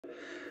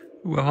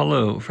Well,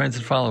 hello, friends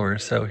and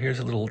followers. So here's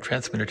a little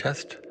transmitter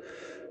test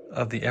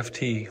of the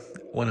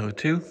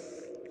FT-102.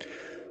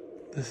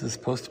 This is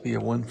supposed to be a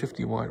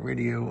 150 watt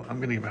radio.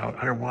 I'm getting about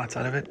 100 watts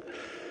out of it.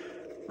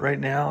 Right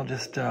now,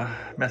 just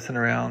messing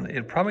around.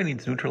 It probably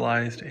needs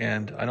neutralized,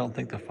 and I don't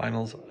think the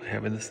finals I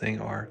have in this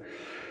thing are,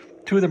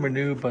 two of them are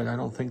new, but I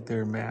don't think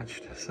they're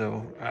matched.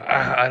 So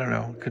I don't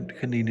know,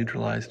 could need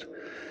neutralized.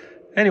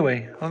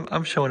 Anyway,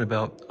 I'm showing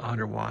about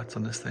 100 watts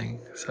on this thing.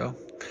 So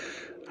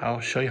I'll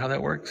show you how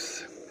that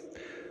works.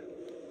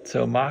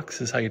 So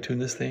Mox is how you tune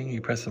this thing. You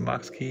press the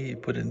Mox key, you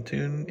put it in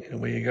tune, and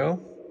away you go.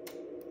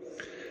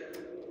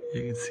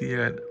 You can see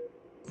a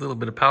little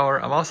bit of power.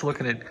 I'm also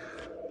looking at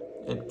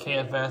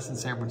KFS in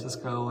San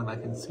Francisco, and I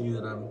can see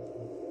that I'm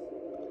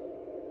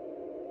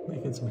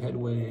making some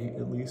headway,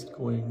 at least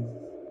going,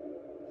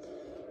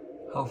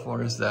 how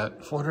far is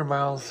that? 400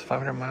 miles,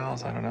 500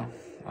 miles? I don't know.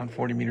 On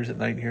 40 meters at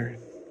night here.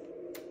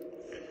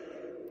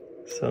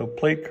 So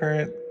plate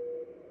current,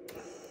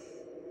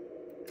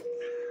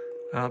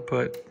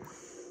 output,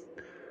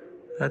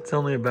 that's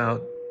only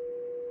about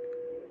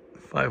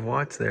 5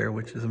 watts there,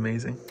 which is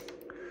amazing.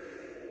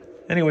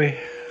 Anyway,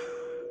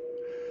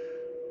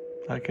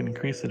 I can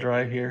increase the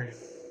drive here.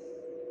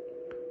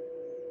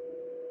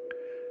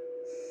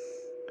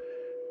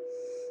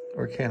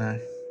 Or can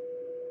I?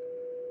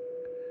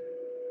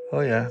 Oh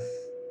yeah.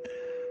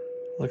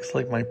 Looks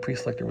like my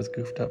pre-selector was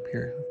goofed up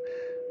here.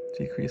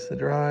 Decrease the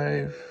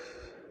drive.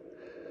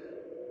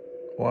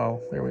 Wow,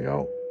 there we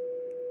go.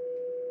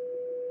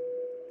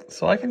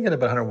 So I can get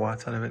about 100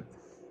 watts out of it.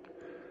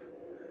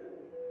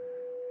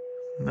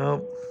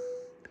 Nope.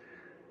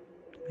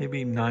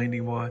 Maybe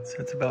 90 watts.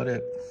 That's about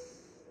it.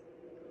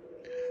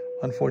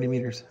 On 40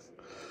 meters.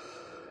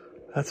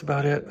 That's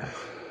about it.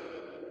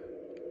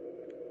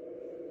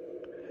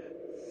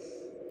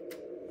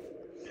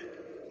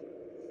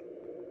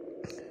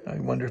 I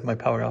wonder if my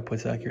power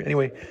output's accurate.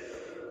 Anyway,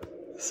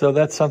 so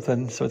that's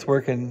something. So it's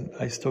working.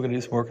 I still gotta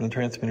do some work on the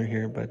transmitter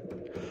here, but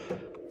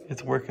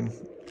it's working.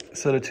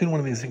 So to tune one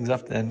of these things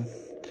up then,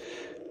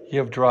 you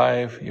have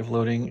drive, you have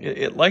loading.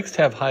 It likes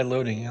to have high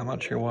loading. I'm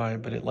not sure why,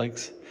 but it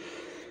likes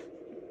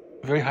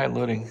very high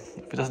loading.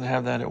 If it doesn't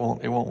have that, it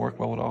won't work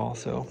well at all.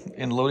 So,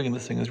 and loading in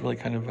this thing is really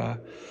kind of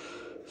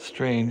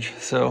strange.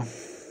 So,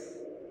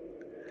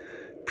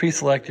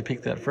 pre-select, you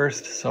pick that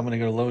first. So I'm going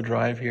to go to low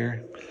drive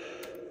here.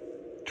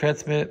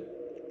 Transmit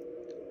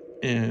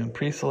and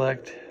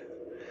pre-select.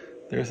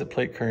 There's a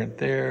plate current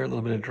there, a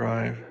little bit of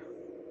drive.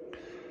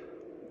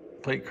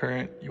 Plate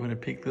current, you want to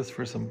peak this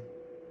for some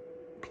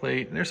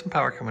plate. And there's some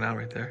power coming out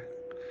right there.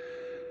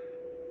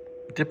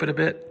 Dip it a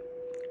bit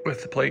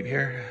with the plate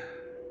here.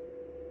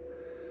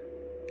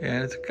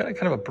 And it's got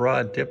kind of a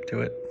broad dip to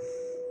it.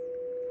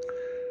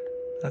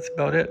 That's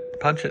about it.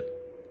 Punch it.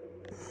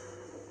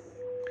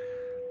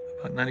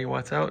 About 90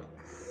 watts out.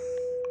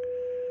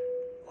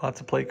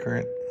 Lots of plate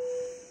current.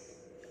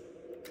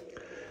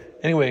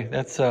 Anyway,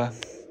 that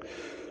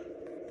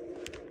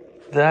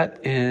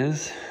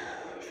is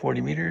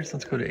 40 meters.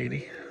 Let's go to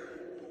 80.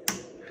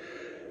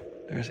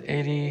 There's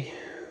 80,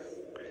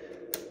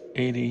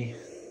 80.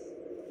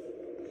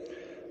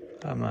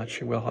 I'm not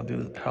sure well how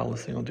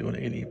this thing will do an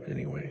 80, but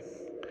anyway.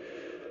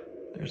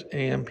 There's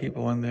AM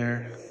people in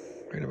there,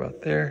 right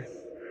about there.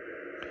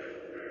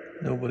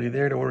 Nobody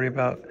there to worry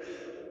about.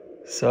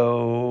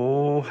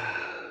 So,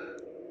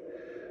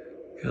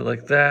 go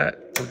like that.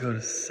 We'll go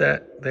to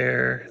set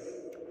there.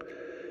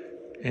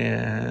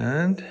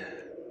 And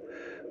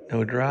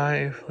no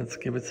drive. Let's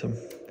give it a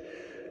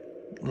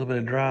little bit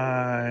of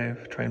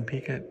drive. Try and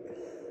peak it.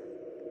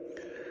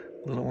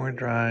 A little more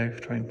drive.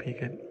 Try and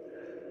peak it.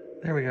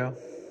 There we go.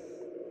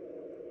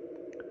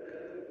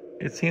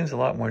 It seems a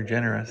lot more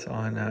generous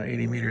on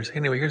 80 meters.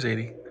 Anyway, here's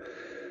 80.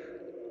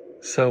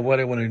 So what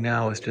I want to do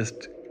now is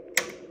just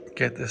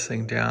get this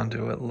thing down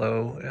to a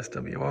low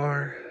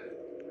SWR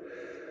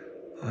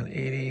on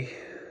 80.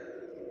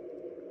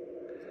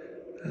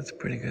 That's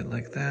pretty good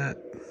like that.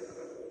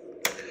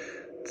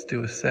 Let's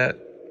do a set.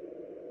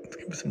 Let's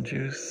give it some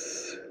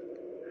juice.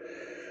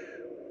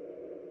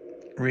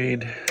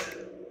 Read.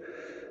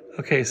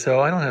 Okay, so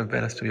I don't have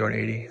bad SWR on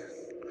 80.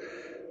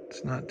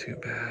 It's not too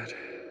bad.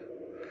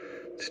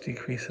 Let's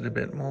decrease it a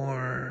bit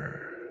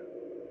more.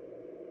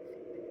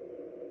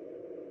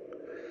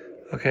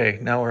 Okay,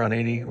 now we're on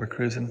 80. We're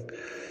cruising.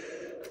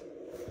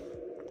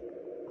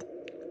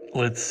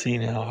 Let's see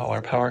now how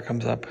our power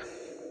comes up.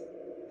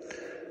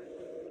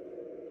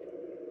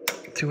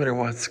 200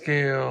 watt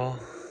scale.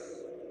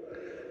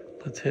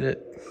 Let's hit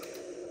it.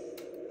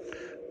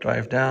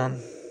 Drive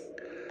down.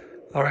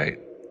 All right,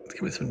 let's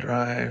give it some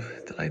drive.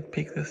 Did I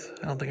peak this?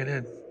 I don't think I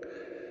did.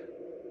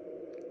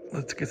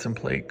 Let's get some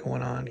plate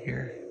going on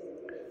here.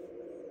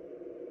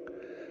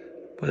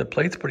 But the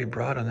plate's pretty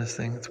broad on this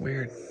thing. It's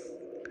weird.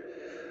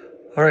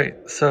 All right,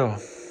 so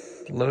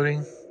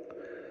loading.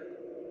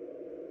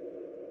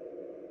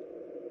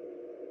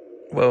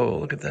 Whoa,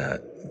 look at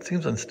that. It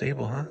seems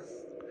unstable, huh?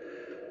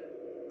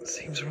 It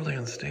seems really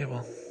unstable.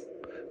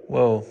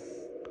 Whoa.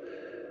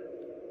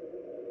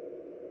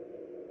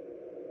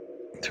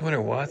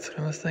 200 watts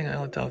on this thing? I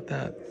don't doubt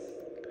that.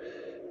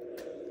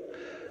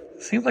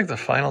 Seems like the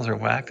finals are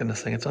whacked in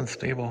this thing. It's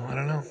unstable. I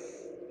don't know.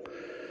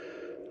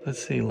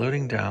 Let's see,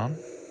 loading down.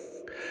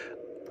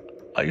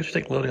 I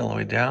usually take loading all the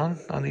way down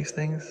on these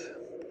things.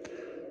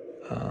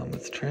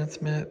 Let's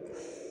transmit.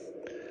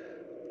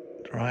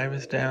 Drive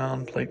is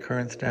down, plate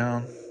current's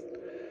down.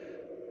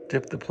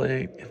 Dip the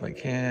plate if I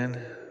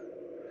can.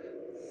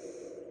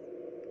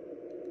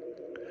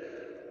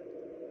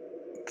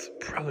 It's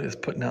probably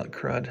just putting out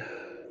crud.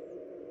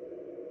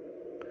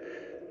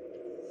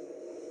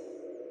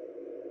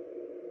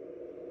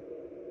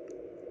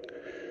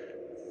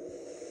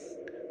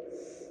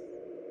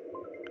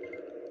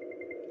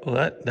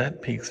 Well,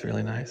 that peak's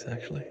really nice,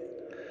 actually.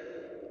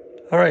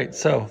 All right,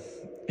 so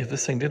if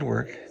this thing did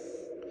work,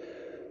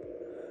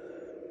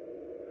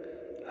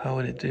 how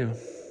would it do?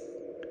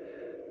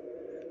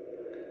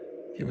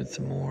 Give it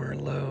some more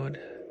load.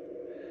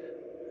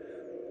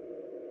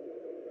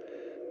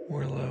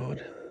 More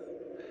load.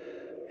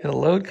 Yeah, the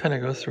load kind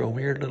of goes through a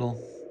weird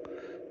little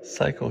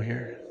cycle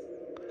here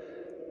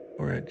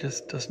where it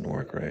just doesn't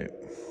work right.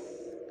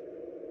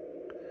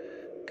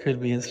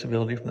 Could be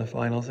instability from the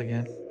finals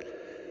again.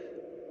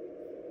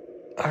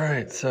 All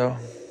right, so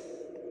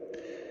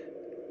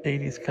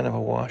 80 is kind of a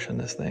wash on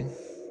this thing.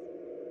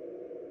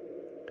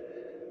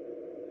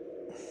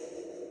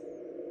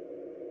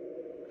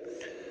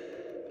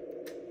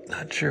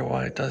 Not sure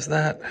why it does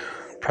that.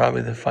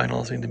 Probably the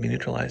finals need to be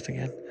neutralized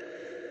again.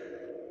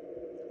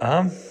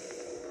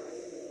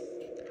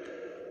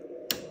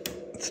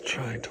 Let's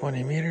try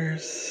 20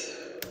 meters.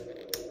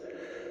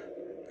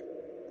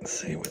 Let's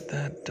see what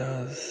that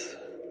does.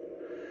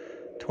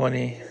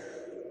 20.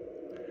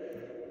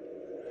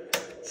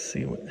 Let's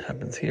see what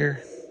happens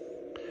here.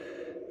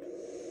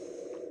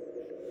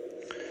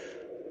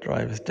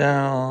 Drive is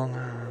down.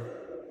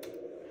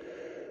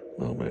 A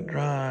little bit of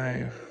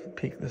drive.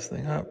 Peak this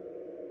thing up.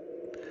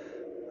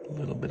 A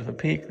little bit of a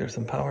peak. There's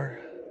some power.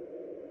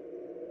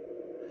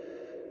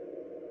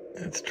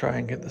 Let's try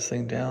and get this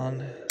thing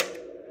down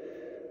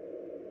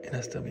in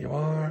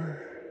SWR.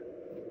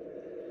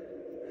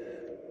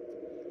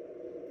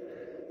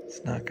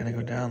 It's not going to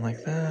go down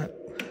like that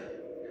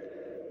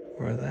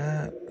or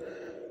that.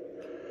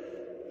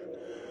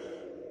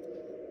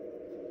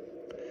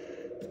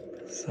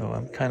 So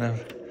I'm kind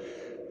of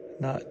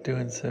not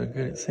doing so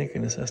good at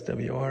syncing this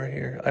SWR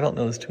here. I don't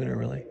know this tuner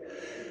really.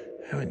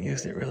 I haven't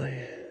used it really.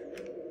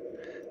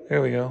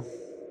 There we go.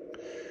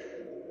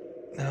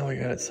 Now we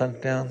got it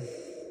sunk down.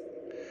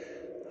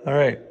 All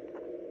right.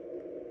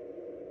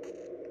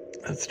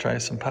 Let's try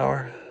some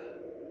power.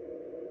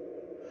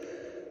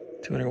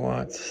 200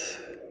 watts.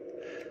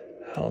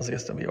 How's the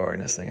SWR in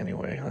this thing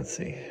anyway? Let's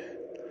see.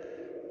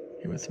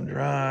 Give it some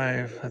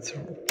drive. That's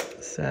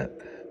set.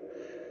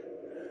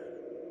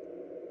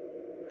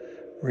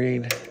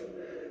 Read.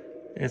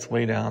 It's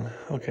way down.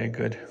 Okay,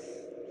 good.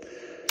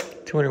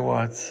 200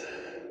 watts.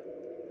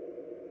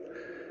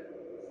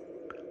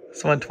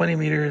 So on 20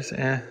 meters,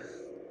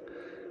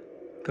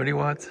 30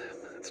 watts.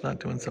 It's not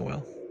doing so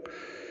well.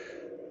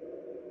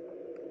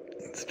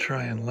 Let's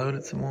try and load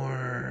it some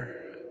more.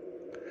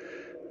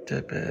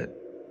 Dip it.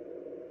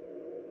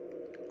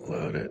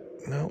 Load it.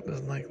 Nope,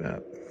 doesn't like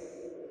that.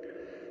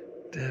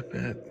 Dip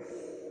it.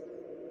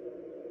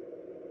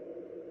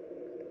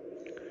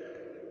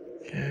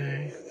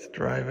 Okay, let's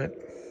drive it.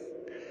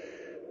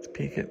 Let's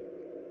peak it.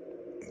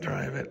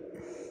 Drive it.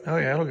 Oh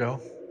yeah, it'll go.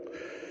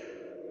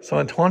 So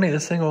on 20,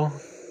 this thing will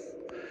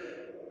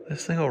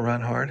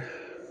run hard.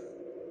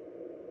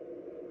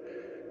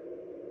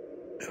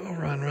 It will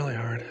run really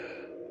hard.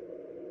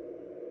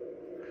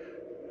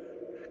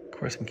 Of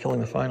course, I'm killing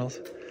the finals.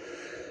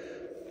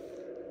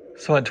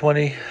 So at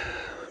 20,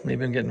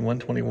 maybe I'm getting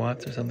 120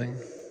 watts or something.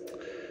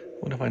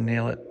 What if I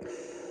nail it?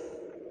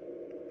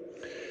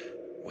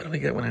 What do we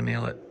get when I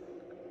nail it?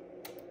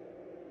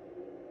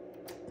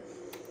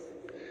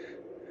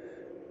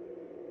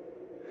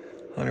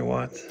 $100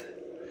 watts.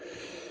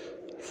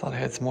 Thought I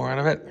had some more out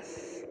of it,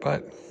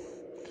 but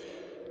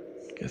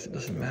I guess it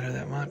doesn't matter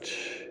that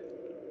much.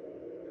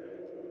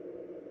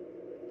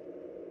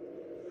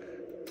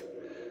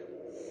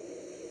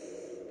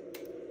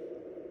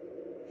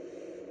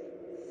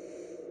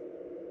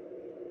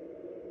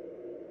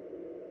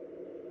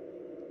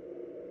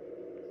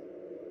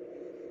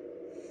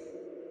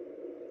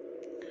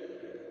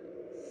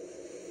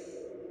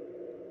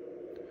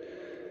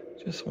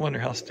 Just wonder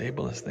how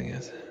stable this thing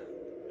is.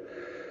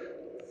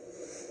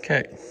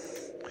 Okay.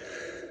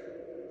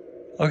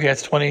 Okay,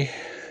 it's 20.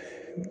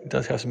 It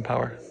does have some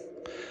power.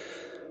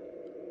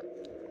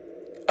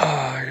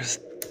 Here's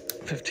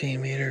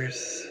 15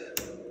 meters.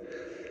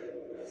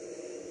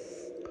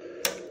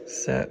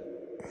 Set.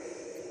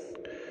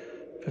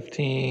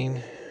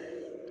 15.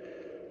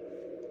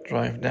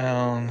 Drive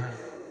down.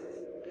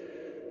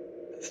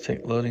 Let's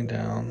take loading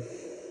down.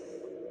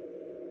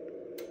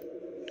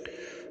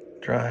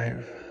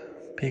 Drive.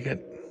 Peak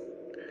it.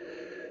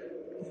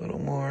 A little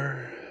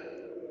more.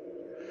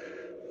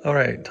 All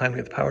right, time to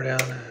get the power down.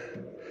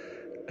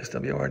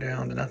 SWR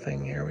down to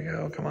nothing. Here we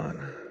go. Come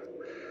on.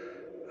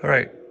 All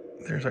right,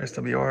 there's our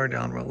SWR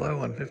down real low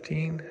on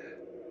 15.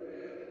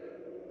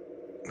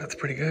 That's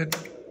pretty good.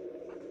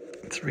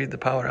 Let's read the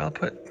power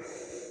output.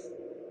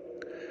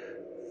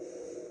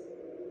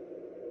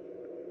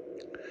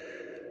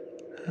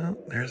 Oh,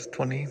 there's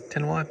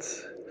 10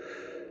 watts.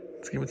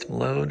 Let's give it some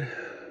load.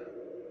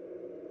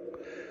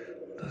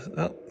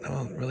 Oh,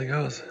 no, it really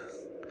goes.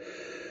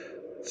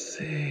 Let's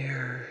see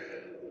here.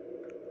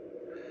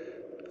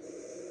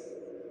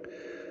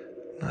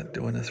 Not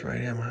doing this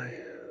right, am I?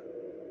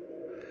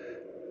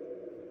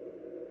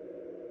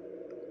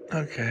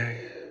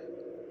 Okay.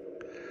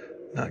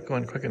 Not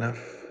going quick enough.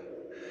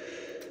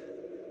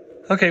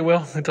 Okay,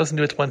 well, it doesn't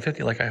do its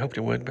 150 like I hoped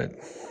it would, but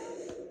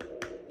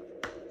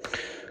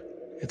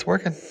it's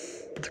working.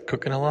 It's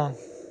cooking along.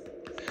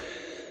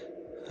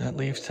 That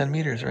leaves 10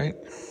 meters, right?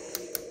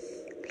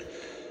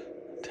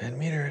 10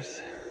 meters.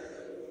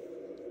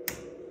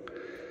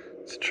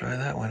 Let's try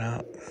that one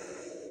out.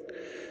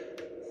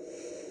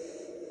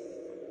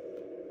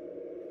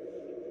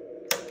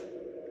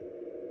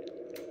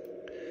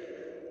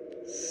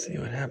 See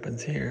what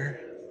happens here.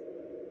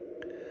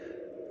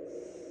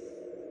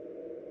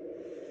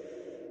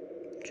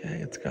 Okay,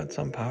 it's got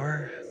some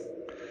power.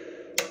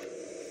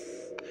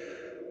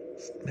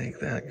 Let's make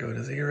that go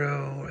to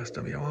 0,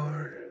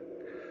 SWR.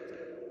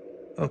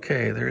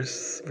 Okay,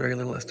 there's very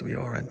little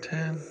SWR on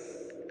 10.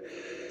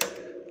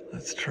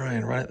 Let's try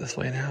and run it this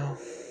way now.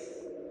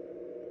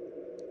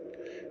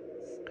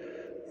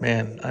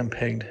 Man, I'm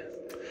pegged.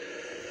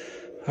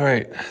 All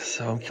right,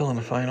 so I'm killing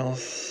the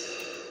finals.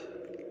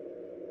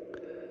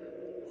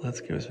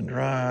 Let's give it some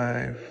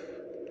drive.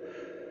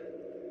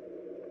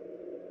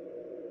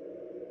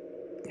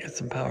 Get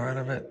some power out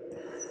of it.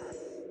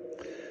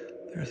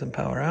 There's some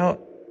power out.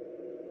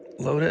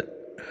 Load it.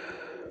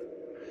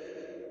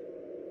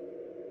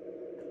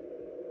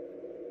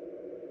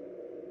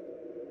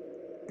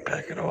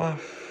 Back it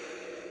off.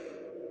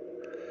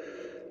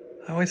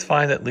 I always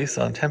find that at least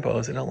on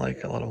tempos, they don't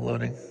like a lot of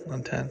loading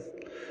on 10.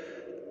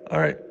 All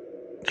right,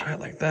 try it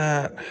like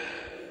that.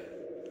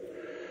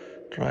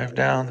 Drive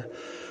down.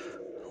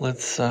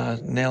 Let's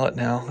nail it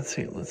now. Let's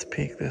see, let's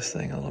peak this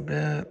thing a little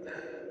bit.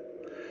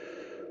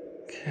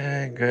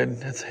 Okay,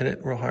 good. Let's hit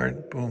it real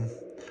hard. Boom.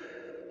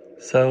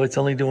 So it's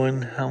only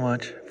doing how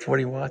much?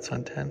 40 watts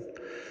on 10.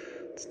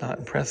 It's not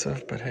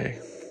impressive, but hey.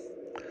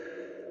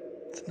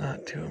 It's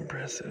not too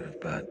impressive,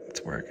 but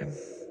it's working.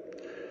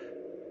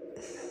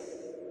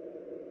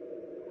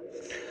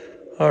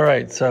 All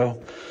right,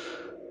 so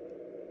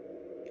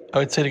I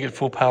would say to get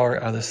full power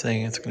out of this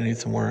thing, it's going to need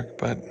some work,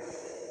 but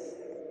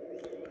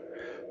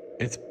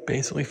it's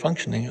basically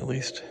functioning, at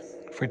least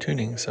for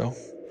tuning, so.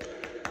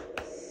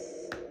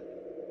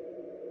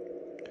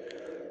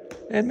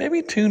 And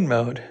maybe tune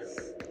mode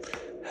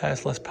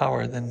has less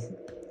power than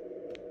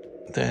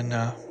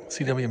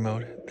CW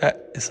mode.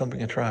 That is something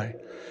to try.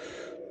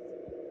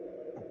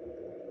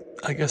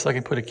 I guess I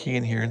can put a key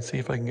in here and see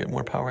if I can get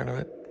more power out of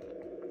it.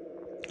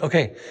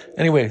 Okay,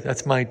 anyway,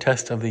 that's my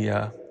test of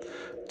the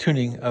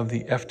tuning of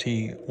the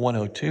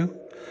FT-102.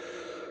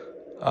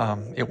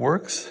 It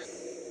works.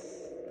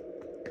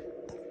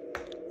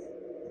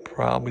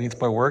 Probably needs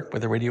more work,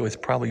 but the radio is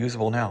probably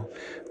usable now.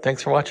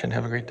 Thanks for watching.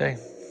 Have a great day.